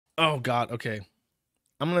Oh God. Okay.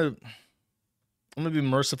 I'm gonna I'm gonna be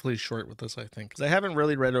mercifully short with this, I think, because I haven't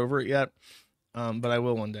really read over it yet, but I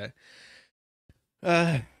will one day.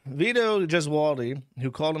 Vito Gesualdi,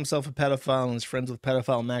 who called himself a pedophile and is friends with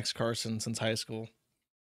pedophile Max Carson since high school,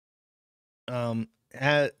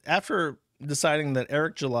 after deciding that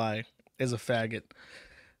Eric July is a faggot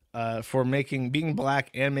for being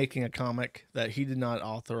black and making a comic that he did not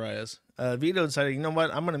authorize, Vito decided, you know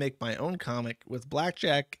what, I'm going to make my own comic with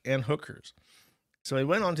blackjack and hookers. So he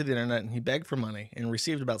went onto the internet and he begged for money and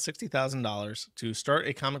received about $60,000 to start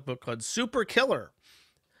a comic book called Superkiller,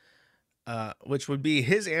 which would be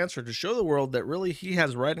his answer to show the world that really he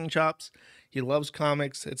has writing chops. He loves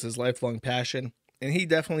comics. It's his lifelong passion. And he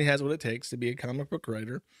definitely has what it takes to be a comic book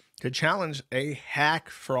writer, to challenge a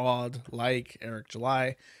hack fraud like Eric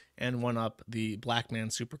July and one up the Black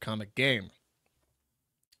Man Super Comic game.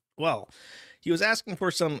 Well, he was asking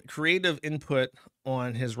for some creative input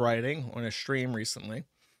on his writing on a stream recently,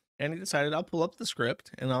 and he decided I'll pull up the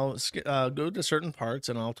script and I'll go to certain parts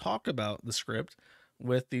and I'll talk about the script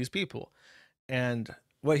with these people. And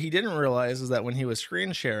what he didn't realize is that when he was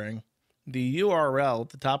screen sharing, the URL at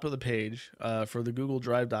the top of the page for the Google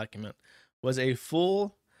Drive document was a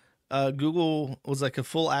full like a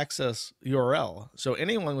full access URL. So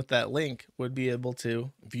anyone with that link would be able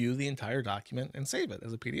to view the entire document and save it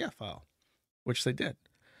as a PDF file, which they did.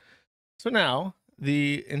 So now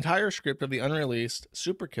the entire script of the unreleased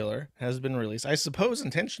Superkiller has been released, I suppose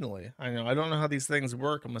intentionally. I don't know how these things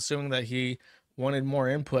work. I'm assuming that he wanted more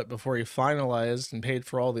input before he finalized and paid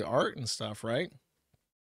for all the art and stuff, right?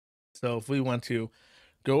 So if we want to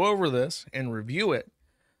go over this and review it,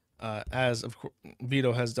 as of course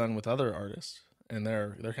Vito has done with other artists and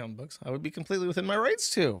their comic books, I would be completely within my rights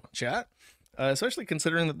to, chat. Especially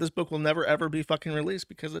considering that this book will never ever be fucking released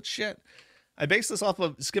because it's shit. I base this off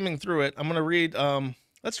of skimming through it. I'm gonna read.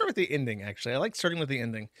 Let's start with the ending. Actually, I like starting with the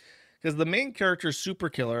ending because the main character,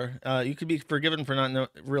 Superkiller, you could be forgiven for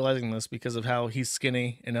not realizing this because of how he's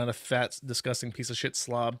skinny and not a fat, disgusting piece of shit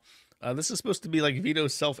slob. This is supposed to be like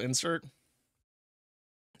Vito's self-insert.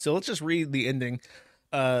 So let's just read the ending.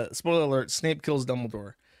 Spoiler alert, Snape kills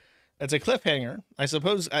Dumbledore. It's a cliffhanger. I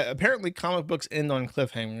suppose, apparently comic books end on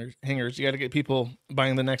cliffhangers. You got to get people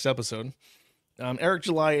buying the next episode. Eric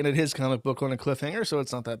July ended his comic book on a cliffhanger, so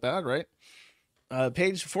it's not that bad, right?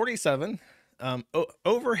 Page 47,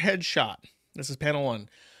 overhead shot. This is panel 1.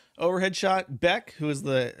 Overhead shot. Beck, who is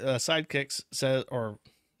the sidekick, says, or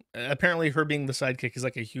apparently her being the sidekick is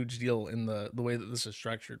like a huge deal in the way that this is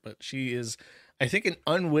structured, but she is, I think, an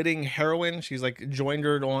unwitting heroine. She's like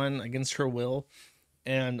joindered on against her will,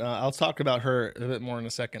 and I'll talk about her a bit more in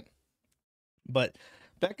a second. But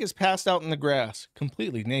Beck is passed out in the grass,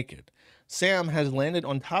 completely naked. Sam has landed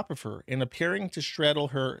on top of her and appearing to straddle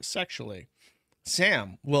her sexually.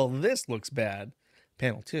 Sam, well, this looks bad.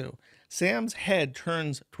 Panel 2. Sam's head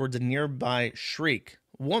turns towards a nearby shriek.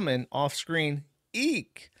 Woman off screen,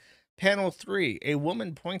 eek. Panel 3. A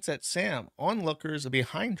woman points at Sam. Onlookers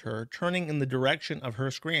behind her turning in the direction of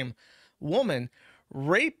her scream. Woman,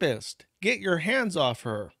 rapist, get your hands off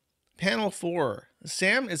her. Panel 4.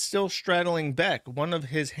 Sam is still straddling Beck, one of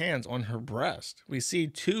his hands on her breast. We see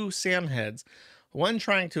 2 Sam heads, one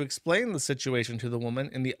trying to explain the situation to the woman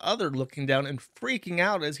and the other looking down and freaking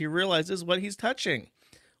out as he realizes what he's touching.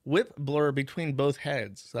 Whip blur between both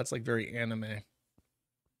heads. So that's like very anime.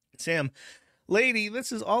 Sam, lady,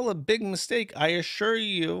 this is all a big mistake, I assure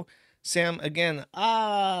you. Sam again,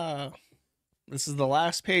 ah. This is the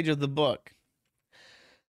last page of the book.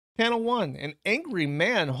 Panel 1. An angry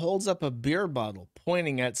man holds up a beer bottle,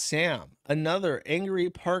 pointing at Sam. Another angry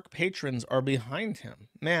park patrons are behind him.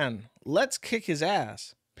 Man, let's kick his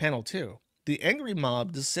ass. Panel 2. The angry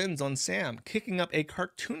mob descends on Sam, kicking up a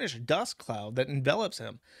cartoonish dust cloud that envelops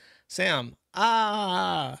him. Sam,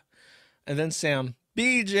 ah. And then Sam,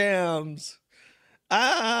 B-jams.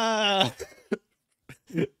 Ah.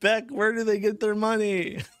 Beck, where do they get their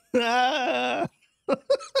money? Ah.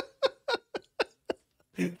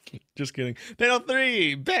 Just kidding. Panel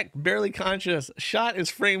 3. Beck, barely conscious. Shot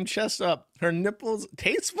is framed chest up. Her nipples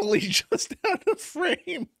tastefully just out of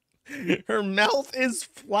frame. Her mouth is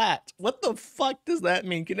flat. What the fuck does that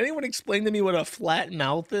mean? Can anyone explain to me what a flat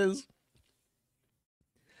mouth is?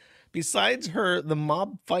 Besides her, the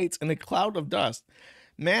mob fights in a cloud of dust.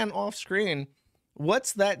 Man off screen.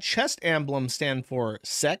 What's that chest emblem stand for?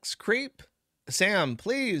 Sex creep? Sam,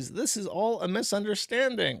 please, this is all a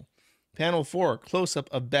misunderstanding. Panel 4, close-up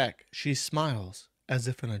of Beck. She smiles, as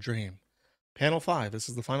if in a dream. Panel 5, this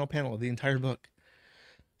is the final panel of the entire book.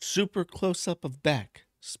 Super close-up of Beck,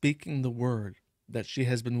 speaking the word that she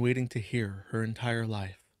has been waiting to hear her entire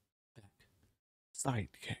life. Beck.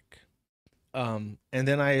 Sidekick. And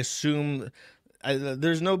then I assume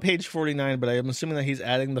there's no page 49, but I'm assuming that he's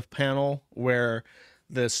adding the panel where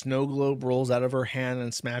the snow globe rolls out of her hand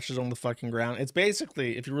and smashes on the fucking ground. It's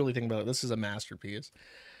basically, if you really think about it, this is a masterpiece.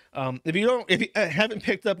 If you haven't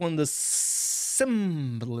picked up on the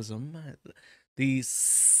symbolism,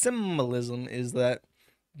 is that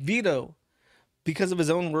Vito, because of his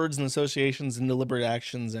own words and associations and deliberate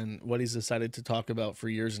actions and what he's decided to talk about for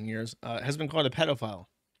years and years, has been called a pedophile.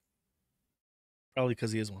 Probably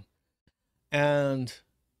because he is one. And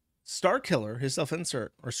Starkiller, his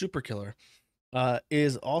self-insert, or Superkiller,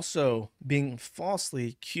 is also being falsely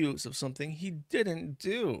accused of something he didn't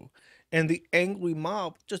do. And the angry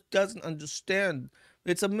mob just doesn't understand.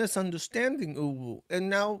 It's a misunderstanding, Uwu. And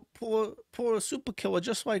now poor Superkiller,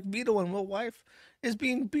 just like Vito and Will Wife, is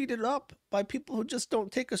being beaten up by people who just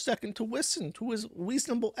don't take a second to listen to his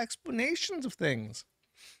reasonable explanations of things.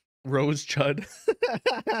 Rose Chud.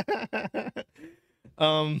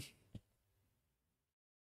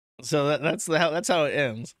 So that's how it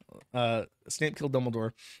ends. Snape killed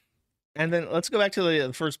Dumbledore. And then let's go back to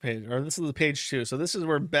the first page, or this is the page 2. So this is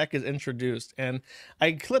where Beck is introduced, and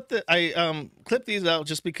I clipped these out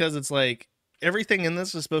just because it's like everything in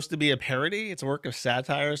this is supposed to be a parody. It's a work of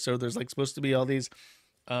satire, so there's like supposed to be all these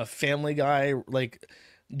Family Guy like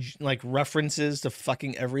references to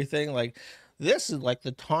fucking everything. Like this is like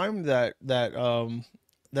the time that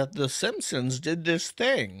the Simpsons did this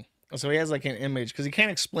thing. So he has like an image because he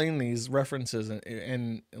can't explain these references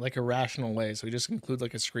in like a rational way. So he just includes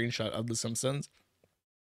like a screenshot of The Simpsons.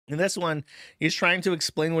 In this one, he's trying to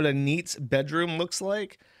explain what a neat's bedroom looks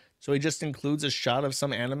like. So he just includes a shot of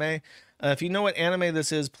some anime. If you know what anime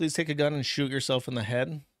this is, please take a gun and shoot yourself in the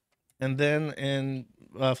head. And then in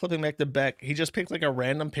flipping back to Beck, he just picked like a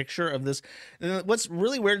random picture of this. And what's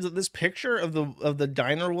really weird is that this picture of the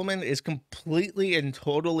diner woman is completely and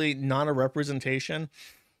totally not a representation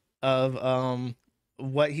of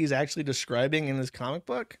what he's actually describing in his comic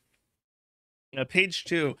book. Page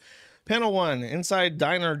 2, panel 1, inside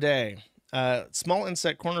diner day. Small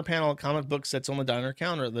inset corner panel, comic book sits on the diner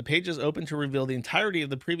counter. The page is open to reveal the entirety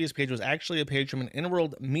of the previous page was actually a page from an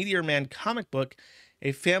In-World Meteor Man comic book.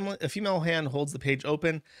 A female hand holds the page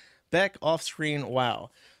open. Beck off screen.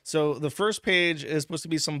 Wow. So the first page is supposed to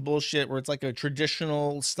be some bullshit where it's like a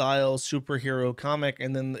traditional style superhero comic,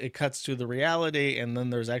 and then it cuts to the reality, and then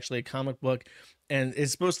there's actually a comic book, and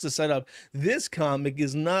it's supposed to set up this comic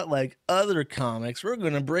is not like other comics. We're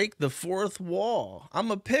gonna break the fourth wall. I'm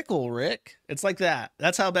a pickle, Rick. It's like that.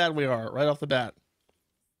 That's how bad we are right off the bat.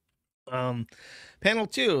 Panel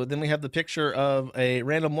 2, then we have the picture of a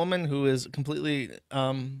random woman who is completely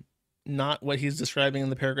not what he's describing in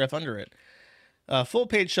the paragraph under it. Full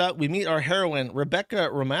page shot, we meet our heroine, Rebecca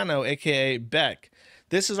Romano, aka Beck.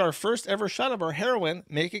 This is our first ever shot of our heroine.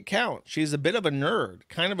 Make it count. She's a bit of a nerd,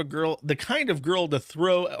 the kind of girl to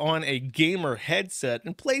throw on a gamer headset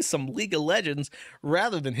and play some League of Legends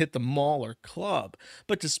rather than hit the mall or club.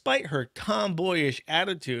 But despite her tomboyish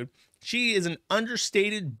attitude, she is an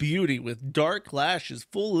understated beauty with dark lashes,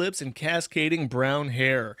 full lips, and cascading brown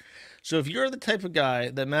hair. So if you're the type of guy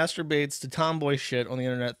that masturbates to tomboy shit on the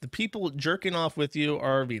internet, the people jerking off with you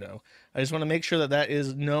are Vito. I just want to make sure that that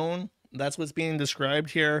is known. That's what's being described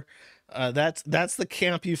here. That's the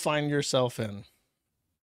camp you find yourself in.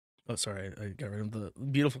 Oh, sorry, I got rid of the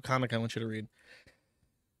beautiful comic I want you to read.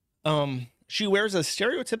 She wears a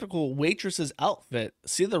stereotypical waitress's outfit.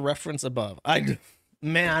 See the reference above.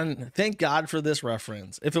 Man, thank God for this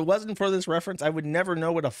reference. If it wasn't for this reference, I would never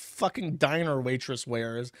know what a fucking diner waitress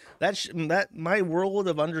wears. That my world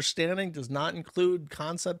of understanding does not include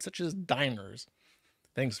concepts such as diners.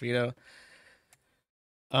 Thanks, Vito.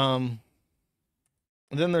 Then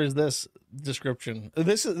there's this description.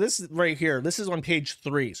 This right here. This is on page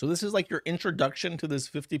 3. So this is like your introduction to this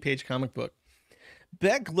 50-page comic book.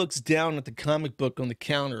 Beck looks down at the comic book on the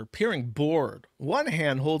counter, appearing bored. One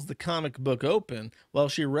hand holds the comic book open, while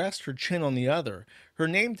she rests her chin on the other. Her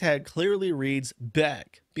name tag clearly reads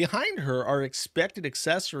Beck. Behind her are expected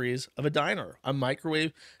accessories of a diner: a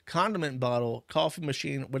microwave, condiment bottle, coffee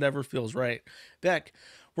machine, whatever feels right. Beck,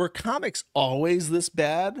 were comics always this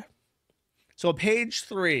bad? So page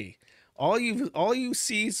 3, all you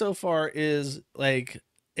see so far is like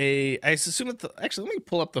I assume that actually, let me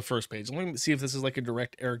pull up the first page. Let me see if this is like a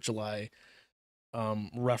direct Eric July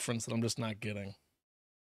reference that I'm just not getting.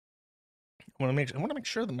 I want to make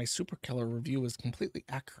sure that my Superkiller review is completely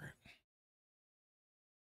accurate.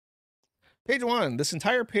 Page 1. This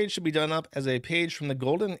entire page should be done up as a page from the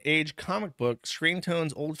Golden Age comic book, Screen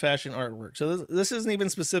Tone's old-fashioned artwork. So this isn't even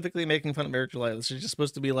specifically making fun of Eric July. This is just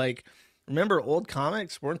supposed to be like, remember old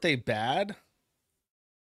comics? Weren't they bad?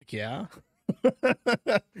 Like, yeah.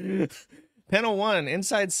 Panel 1,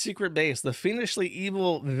 inside secret base. The fiendishly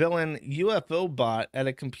evil villain UFO bot at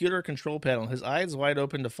a computer control panel. His eyes wide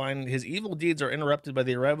open to find his evil deeds are interrupted by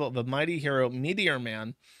the arrival of a mighty hero, Meteor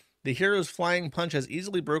Man. The hero's flying punch has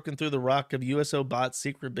easily broken through the rock of USO bot's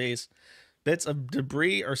secret base. Bits of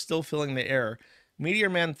debris are still filling the air. Meteor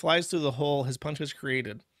Man flies through the hole his punch has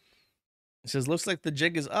created. He says, looks like the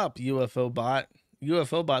jig is up, UFO bot.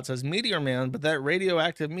 UFO bot says, Meteor Man, but that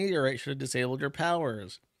radioactive meteorite should have disabled your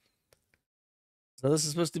powers. So this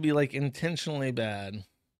is supposed to be like intentionally bad.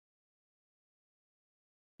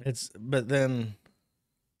 But then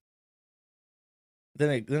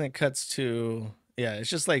it cuts to, yeah,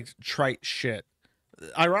 it's just like trite shit.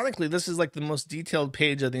 Ironically, this is like the most detailed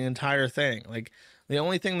page of the entire thing. Like the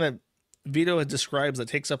only thing that Vito describes that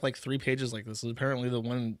takes up like 3 pages like this is apparently the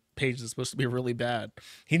one page that's supposed to be really bad.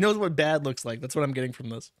 He knows what bad looks like. That's what I'm getting from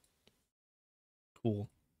this. Cool.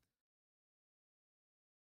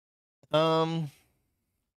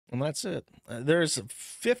 And that's it. There's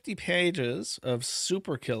 50 pages of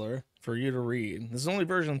Superkiller for you to read. This is only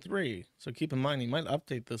version 3, so keep in mind he might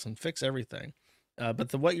update this and fix everything.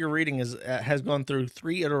 But what you're reading has gone through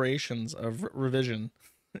 3 iterations of revision,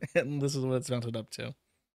 and this is what it's mounted up to.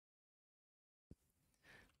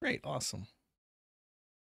 Great, awesome.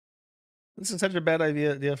 This is such a bad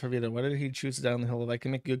idea for Vito. Why did he choose down the hill if I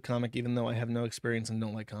can make a good comic even though I have no experience and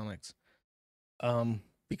don't like comics?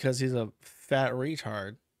 Because he's a fat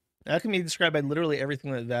retard. That can be described by literally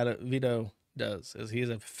everything that Vito does, is he's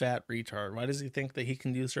a fat retard. Why does he think that he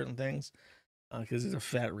can do certain things? Because he's a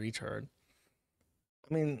fat retard.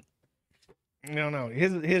 I mean, no.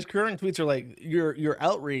 His current tweets are like, your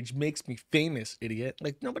outrage makes me famous, idiot.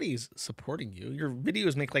 Like, nobody's supporting you. Your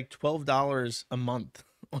videos make like $12 a month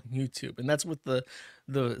on YouTube, and that's with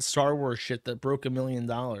the Star Wars shit that broke $1 million.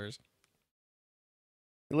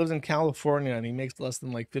 He lives in California and he makes less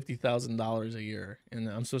than like $50,000 a year, and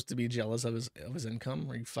I'm supposed to be jealous of his income?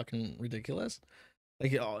 Are you fucking ridiculous?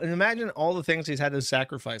 Like, and imagine all the things he's had to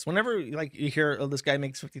sacrifice. Whenever like you hear, oh, this guy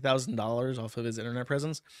makes $50,000 off of his internet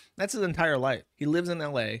presence, that's his entire life. He lives in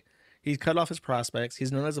LA. He's cut off his prospects.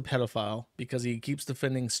 He's known as a pedophile because he keeps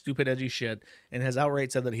defending stupid, edgy shit and has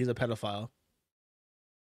outright said that he's a pedophile.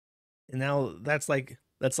 And now that's like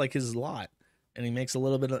his lot. And he makes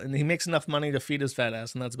and he makes enough money to feed his fat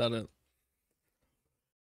ass, and that's about it.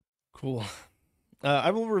 Cool. I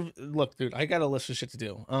will look, dude. I got a list of shit to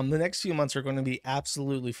do. The next few months are going to be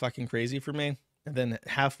absolutely fucking crazy for me, and then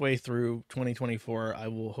halfway through 2024, I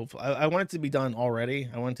will hopefully. I want it to be done already.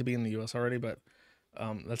 I want it to be in the U.S. already, but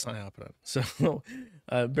that's not happening. So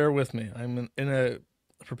bear with me. I'm in a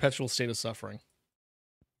perpetual state of suffering.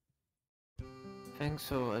 Thanks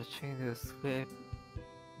for watching this clip.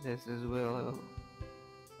 This is Willow.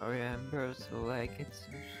 Remember to like and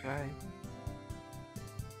subscribe.